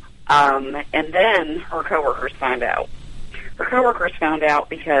 And then her coworkers found out. Her coworkers found out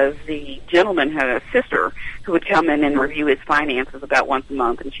because the gentleman had a sister who would come in and review his finances about once a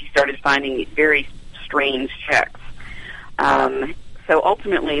month, and she started finding these very strange checks. So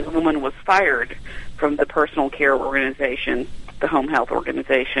ultimately, the woman was fired from the personal care organization, the home health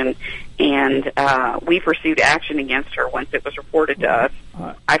organization, and we pursued action against her once it was reported to us.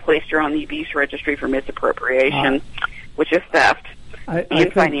 I placed her on the abuse registry for misappropriation, which is theft.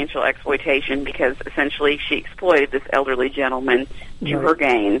 And financial exploitation, because essentially she exploited this elderly gentleman to her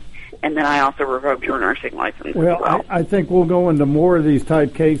gain, and then I also revoked her nursing license. Well, I think we'll go into more of these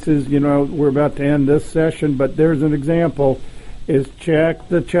type cases. You know, we're about to end this session, but there's an example, is check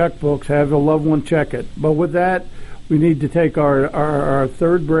the checkbooks, have a loved one check it. But with that, we need to take our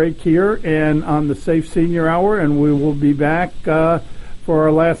third break here and on the Safe Senior Hour, and we will be back for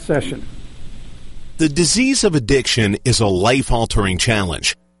our last session. The disease of addiction is a life-altering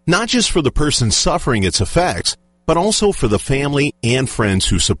challenge, not just for the person suffering its effects, but also for the family and friends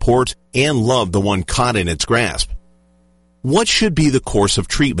who support and love the one caught in its grasp. What should be the course of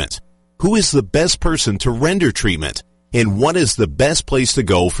treatment? Who is the best person to render treatment? And what is the best place to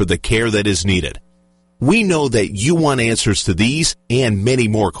go for the care that is needed? We know that you want answers to these and many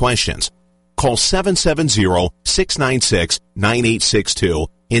more questions. Call 770-696-9862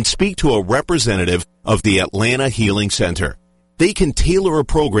 and speak to a representative of the Atlanta Healing Center. They can tailor a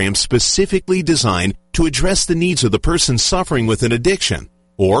program specifically designed to address the needs of the person suffering with an addiction,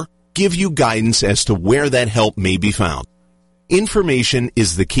 or give you guidance as to where that help may be found. Information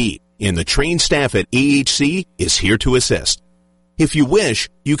is the key, and the trained staff at AHC is here to assist. If you wish,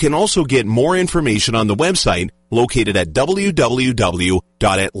 you can also get more information on the website located at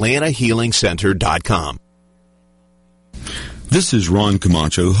www.atlantahealingcenter.com. This is Ron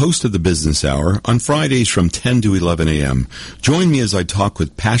Camacho, host of the Business Hour, on Fridays from 10 to 11 a.m. Join me as I talk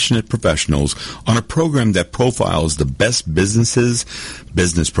with passionate professionals on a program that profiles the best businesses,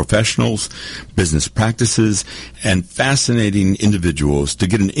 business professionals, business practices, and fascinating individuals to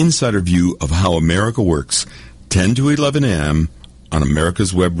get an insider view of how America works. 10 to 11 a.m. on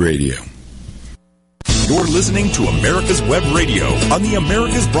America's Web Radio. You're listening to America's Web Radio on the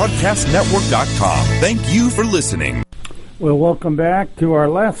AmericasBroadcastNetwork.com. Thank you for listening. Well, welcome back to our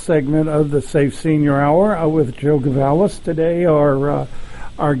last segment of the Safe Senior Hour with Joe Gavalis. Today, our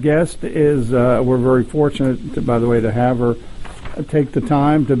guest is, we're very fortunate, by the way, to have her take the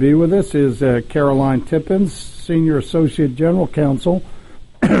time to be with us, is Caroline Tippins, Senior Associate General Counsel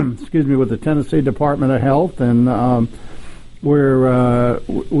with the Tennessee Department of Health, and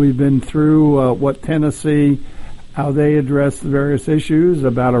we've been through what Tennessee, how they address the various issues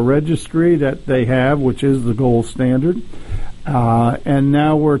about a registry that they have, which is the gold standard. And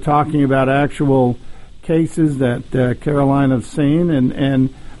now we're talking about actual cases that Caroline has seen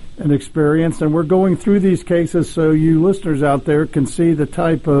and experienced, and we're going through these cases so you listeners out there can see the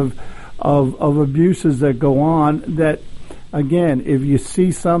type of abuses that go on. That, again, if you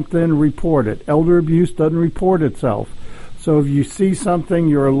see something, report it. Elder abuse doesn't report itself. So if you see something,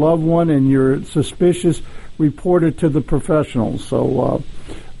 you're a loved one, and you're suspicious, report it to the professionals. So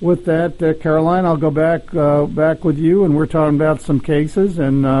with that, Caroline, I'll go back with you, and we're talking about some cases.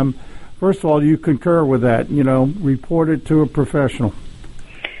 And first of all, you concur with that, report it to a professional.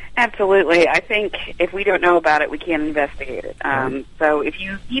 Absolutely. I think if we don't know about it, we can't investigate it. So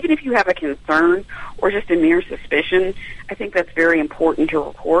even if you have a concern or just a mere suspicion, I think that's very important to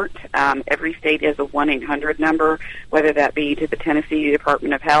report. Every state has a 1-800 number, whether that be to the Tennessee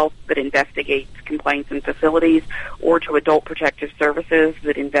Department of Health that investigates complaints in facilities, or to Adult Protective Services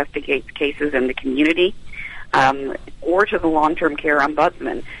that investigates cases in the community, or to the Long-Term Care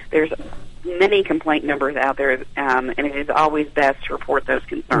Ombudsman. There's many complaint numbers out there, and it is always best to report those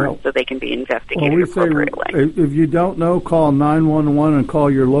concerns so they can be investigated appropriately. If you don't know, call 911 and call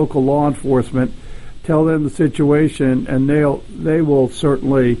your local law enforcement. Tell them the situation, and they will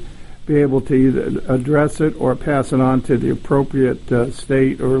certainly be able to either address it or pass it on to the appropriate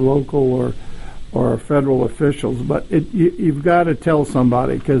state or local or federal officials. But you've got to tell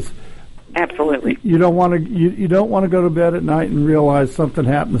somebody, because absolutely, you don't want to go to bed at night and realize something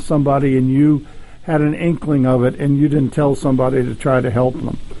happened to somebody and you had an inkling of it and you didn't tell somebody to try to help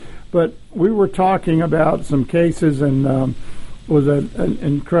them. But we were talking about some cases, and was an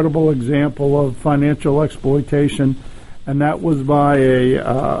incredible example of financial exploitation, and that was by a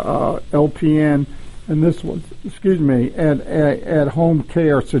LPN, and this was, at home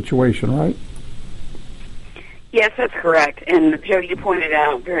care situation, right? Yes, that's correct. And Joe, you pointed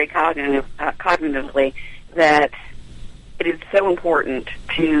out very cognitively that it is so important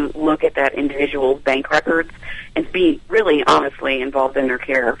to look at that individual's bank records and be really honestly involved in their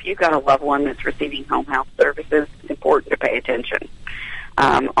care. If you've got a loved one that's receiving home health services, it's important to pay attention.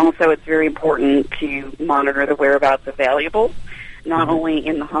 Also, it's very important to monitor the whereabouts of valuables, not only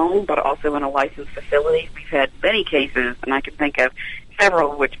in the home but also in a licensed facility. We've had many cases, and I can think of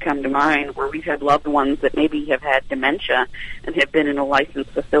several which come to mind, where we've had loved ones that maybe have had dementia and have been in a licensed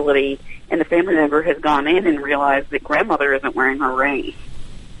facility, and the family member has gone in and realized that grandmother isn't wearing her ring.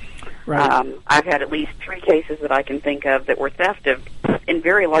 Right. I've had at least 3 cases that I can think of that were theft in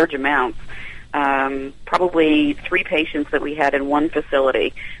very large amounts. Probably 3 patients that we had in one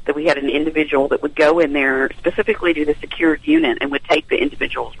facility, that we had an individual that would go in there specifically to the secured unit and would take the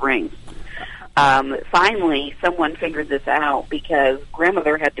individual's rings. Finally, someone figured this out because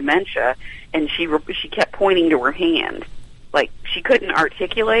grandmother had dementia, and she kept pointing to her hand. Like, she couldn't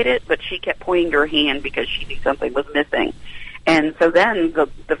articulate it, but she kept pointing to her hand because she knew something was missing. And so then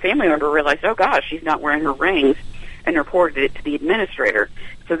the family member realized, oh gosh, she's not wearing her rings, and reported it to the administrator.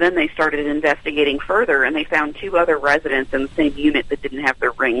 So then they started investigating further, and they found 2 other residents in the same unit that didn't have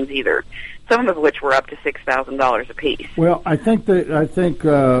their rings either, some of which were up to $6,000 apiece. Well, I think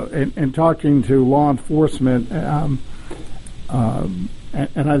in talking to law enforcement, and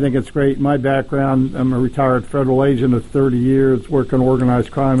I think it's great. My background, I'm a retired federal agent of 30 years, working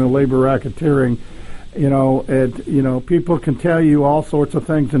organized crime and labor racketeering. People can tell you all sorts of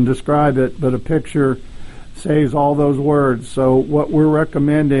things and describe it, but a picture saves all those words. So what we're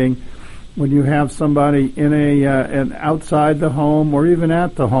recommending, when you have somebody in an outside the home or even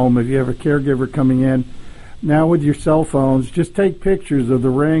at the home, if you have a caregiver coming in, now with your cell phones, just take pictures of the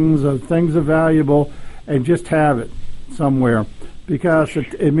rings, of things of valuable, and just have it somewhere, because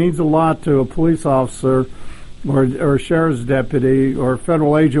it means a lot to a police officer or a sheriff's deputy or a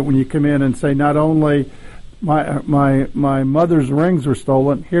federal agent when you come in and say, not only my mother's rings were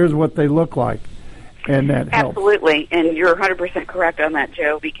stolen, here's what they look like. And that helps. Absolutely, and you're 100% correct on that,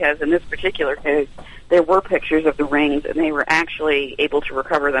 Joe, because in this particular case, there were pictures of the rings, and they were actually able to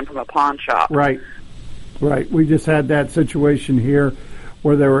recover them from a pawn shop. Right. We just had that situation here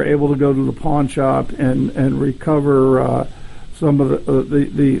where they were able to go to the pawn shop and recover some of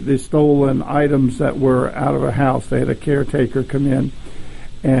the stolen items that were out of a house. They had a caretaker come in,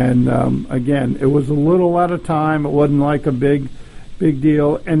 and again, it was a little at a time. It wasn't like a big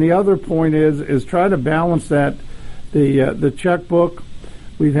deal. And the other point is try to balance that. The checkbook,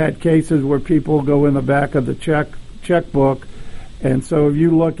 we've had cases where people go in the back of the checkbook, and so if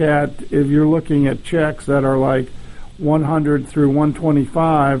you're looking at checks that are like 100 through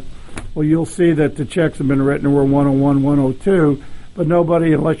 125, well, you'll see that the checks have been written were 101, 102, but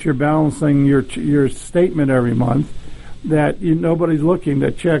nobody, unless you're balancing your statement every month, that nobody's looking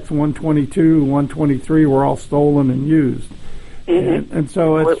that checks 122, 123 were all stolen and used. Mm-hmm. And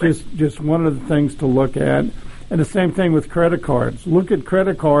so it's just one of the things to look at. And the same thing with credit cards. Look at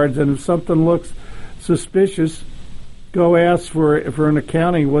credit cards, and if something looks suspicious, go ask for an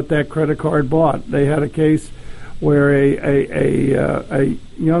accounting what that credit card bought. They had a case where a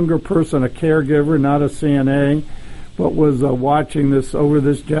younger person, a caregiver, not a CNA, but was watching this over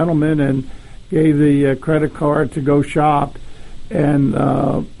this gentleman and gave the credit card to go shop, and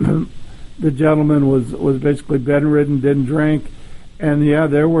the gentleman was basically bedridden, didn't drink, and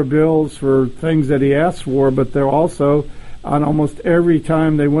there were bills for things that he asked for, but there also, on almost every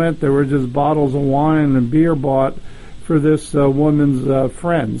time they went, there were just bottles of wine and beer bought for this woman's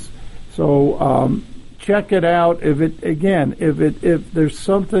friends. So check it out. If there's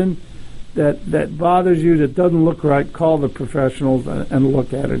something that bothers you that doesn't look right, call the professionals and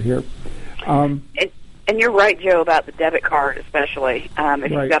look at it here. And you're right, Joe, about the debit card especially. If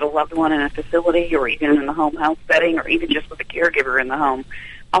Right. you've got a loved one in a facility or even in the home health setting or even just with a caregiver in the home,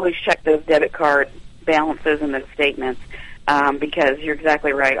 always check those debit card balances and then statements because you're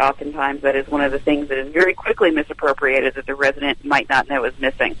exactly right. Oftentimes that is one of the things that is very quickly misappropriated that the resident might not know is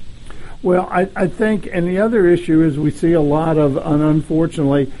missing. Well, I think, and the other issue is we see a lot of,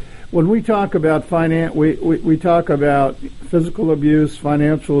 unfortunately, when we talk about finance, we talk about physical abuse,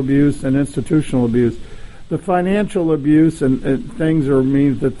 financial abuse, and institutional abuse. The financial abuse and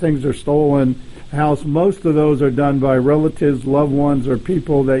means that things are stolen house. Most of those are done by relatives, loved ones, or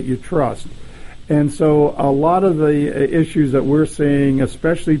people that you trust. And so a lot of the issues that we're seeing,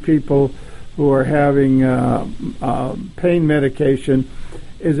 especially people who are having pain medication,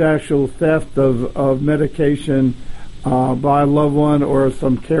 is actual theft of medication by a loved one or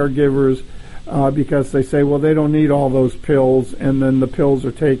some caregivers because they say, well, they don't need all those pills, and then the pills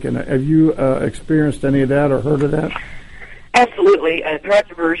are taken. Have you experienced any of that or heard of that? Absolutely. Drug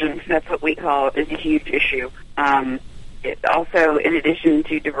diversion, that's what we call it, is a huge issue. It also, in addition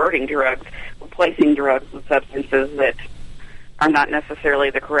to diverting drugs, replacing drugs with substances that are not necessarily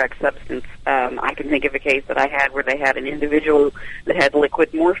the correct substance. I can think of a case that I had where they had an individual that had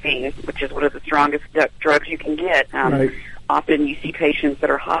liquid morphine, which is one of the strongest drugs you can get. Right. Often you see patients that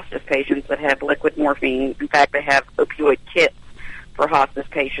are hospice patients that have liquid morphine. In fact, they have opioid kits for hospice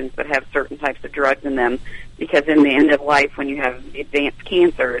patients that have certain types of drugs in them because in the end of life, when you have advanced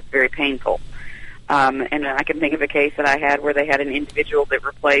cancer, it's very painful. And I can think of a case that I had where they had an individual that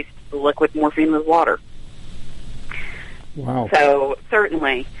replaced the liquid morphine with water. Wow. So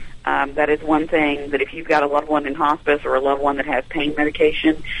certainly, that is one thing that if you've got a loved one in hospice or a loved one that has pain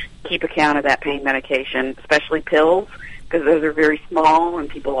medication, keep account of that pain medication, especially pills, because those are very small and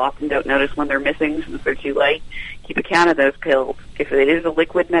people often don't notice when they're missing since they're too late. Keep account of those pills. If it is a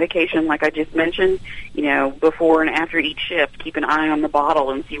liquid medication, like I just mentioned, before and after each shift, keep an eye on the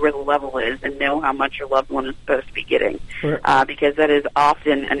bottle and see where the level is and know how much your loved one is supposed to be getting, because that is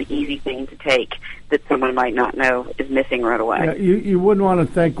often an easy thing to take that someone might not know is missing right away. Yeah, you wouldn't want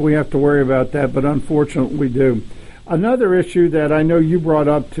to think we have to worry about that, but unfortunately we do. Another issue that I know you brought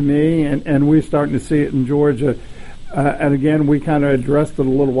up to me, and we're starting to see it in Georgia, and again, we kind of addressed it a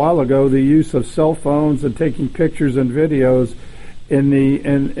little while ago, the use of cell phones and taking pictures and videos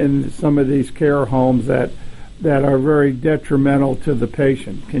in some of these care homes that are very detrimental to the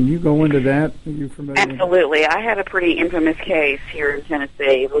patient. Can you go into that? Are you familiar? Absolutely. I had a pretty infamous case here in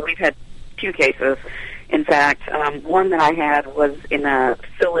Tennessee. Well, we've had two cases. In fact, one that I had was in a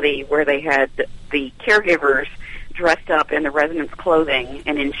facility where they had the caregivers dressed up in the residents' clothing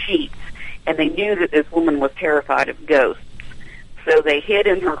and in sheets, and they knew that this woman was terrified of ghosts. So they hid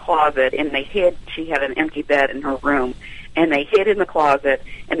in her closet, and she had an empty bed in her room, and they hid in the closet,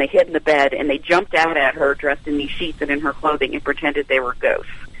 and they hid in the bed, and they jumped out at her dressed in these sheets and in her clothing and pretended they were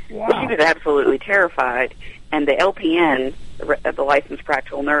ghosts. Wow. Well, she was absolutely terrified, and the LPN, the licensed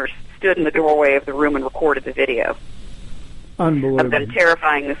practical nurse, stood in the doorway of the room and recorded the video. Unbelievable. Of them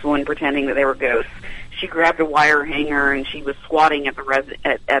terrifying this woman, pretending that they were ghosts. She grabbed a wire hanger and she was swatting at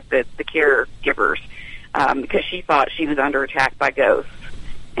the caregivers because she thought she was under attack by ghosts.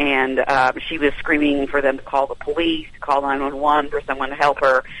 And she was screaming for them to call the police, to call 911 for someone to help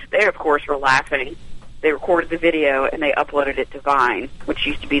her. They, of course, were laughing. They recorded the video and they uploaded it to Vine, which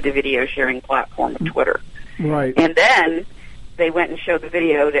used to be the video sharing platform of Twitter. Right. And then they went and showed the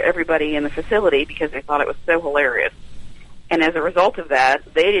video to everybody in the facility because they thought it was so hilarious. And as a result of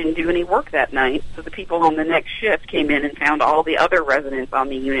that, they didn't do any work that night, so the people on the next shift came in and found all the other residents on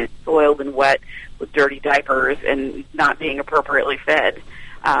the unit soiled and wet with dirty diapers and not being appropriately fed.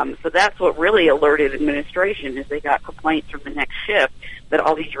 So that's what really alerted administration, is they got complaints from the next shift that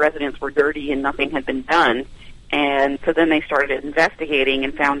all these residents were dirty and nothing had been done. And so then they started investigating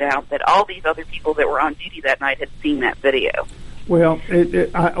and found out that all these other people that were on duty that night had seen that video. Well,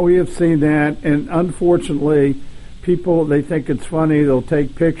 we have seen that, and unfortunately, people, they think it's funny. They'll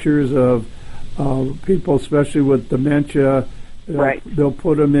take pictures of people, especially with dementia. Right. They'll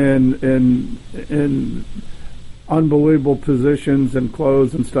put them in unbelievable positions and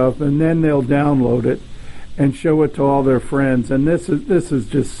clothes and stuff, and then they'll download it and show it to all their friends. And this is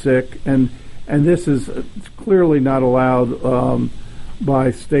just sick, and this is clearly not allowed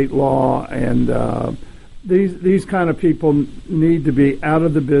by state law. And these kind of people need to be out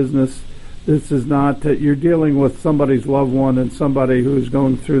of the business. This is not that you're dealing with somebody's loved one and somebody who's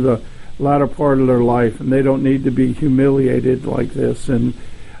going through the latter part of their life, and they don't need to be humiliated like this. And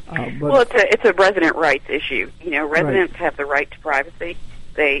well, it's a resident rights issue. You know, residents have the right to privacy.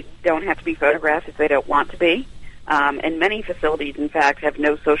 They don't have to be photographed if they don't want to be. And many facilities, in fact, have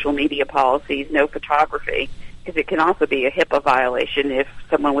no social media policies, no photography, because it can also be a HIPAA violation if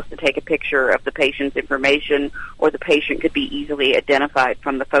someone was to take a picture of the patient's information, or the patient could be easily identified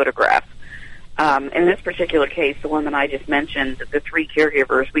from the photograph. In this particular case, the one that I just mentioned, the 3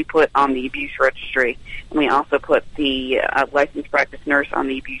 caregivers, we put on the abuse registry, and we also put the licensed practice nurse on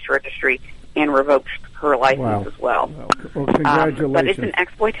the abuse registry and revoked her license as well. Well, congratulations. But it's an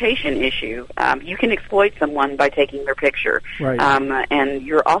exploitation issue. You can exploit someone by taking their picture. Right. And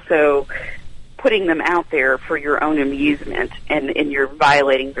you're also putting them out there for your own amusement, and you're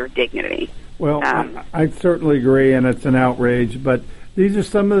violating their dignity. Well, I certainly agree, and it's an outrage, but these are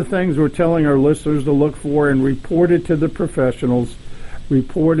some of the things we're telling our listeners to look for, and report it to the professionals,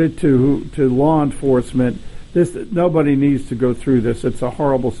 report it to law enforcement. Nobody needs to go through this. It's a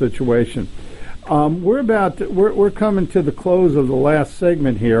horrible situation. We're coming to the close of the last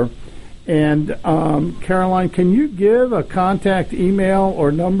segment here, and Caroline, can you give a contact email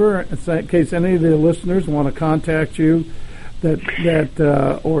or number in case any of the listeners want to contact you,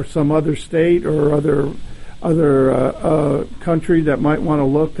 that or some other state or other country that might want to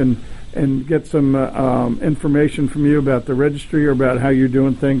look and get some information from you about the registry or about how you're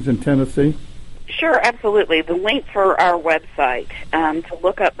doing things in Tennessee? Sure, absolutely. The link for our website to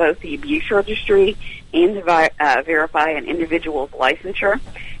look up both the abuse registry and to verify an individual's licensure,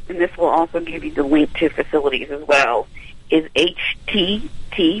 and this will also give you the link to facilities as well, is https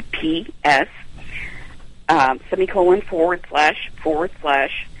 //apps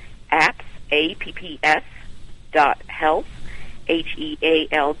apps.health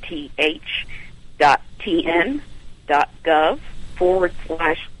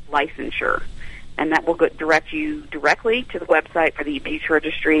health.tn.gov/licensure. And that will direct you directly to the website for the abuse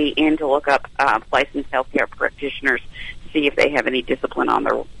registry and to look up licensed healthcare practitioners to see if they have any discipline on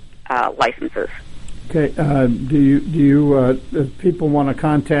their licenses. Okay. Do you if people want to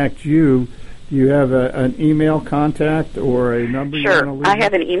contact you, do you have an email contact or a number? Sure. You want to leave? I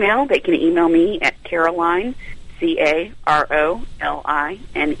have an email. They can email me at Caroline, CAROLINE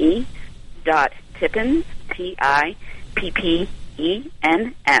 .Tippens, TIPPENS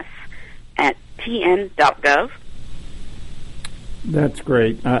at tn.gov. That's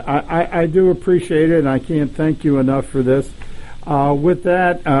great. I do appreciate it, and I can't thank you enough for this. With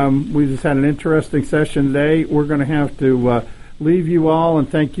that, we just had an interesting session today. We're going to have to leave you all, and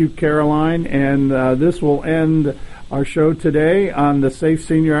thank you, Caroline. And this will end our show today on the Safe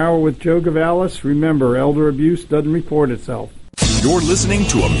Senior Hour with Joe Gavalis. Remember, elder abuse doesn't report itself. You're listening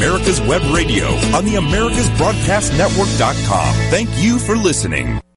to America's Web Radio on the AmericasBroadcastNetwork.com. Thank you for listening.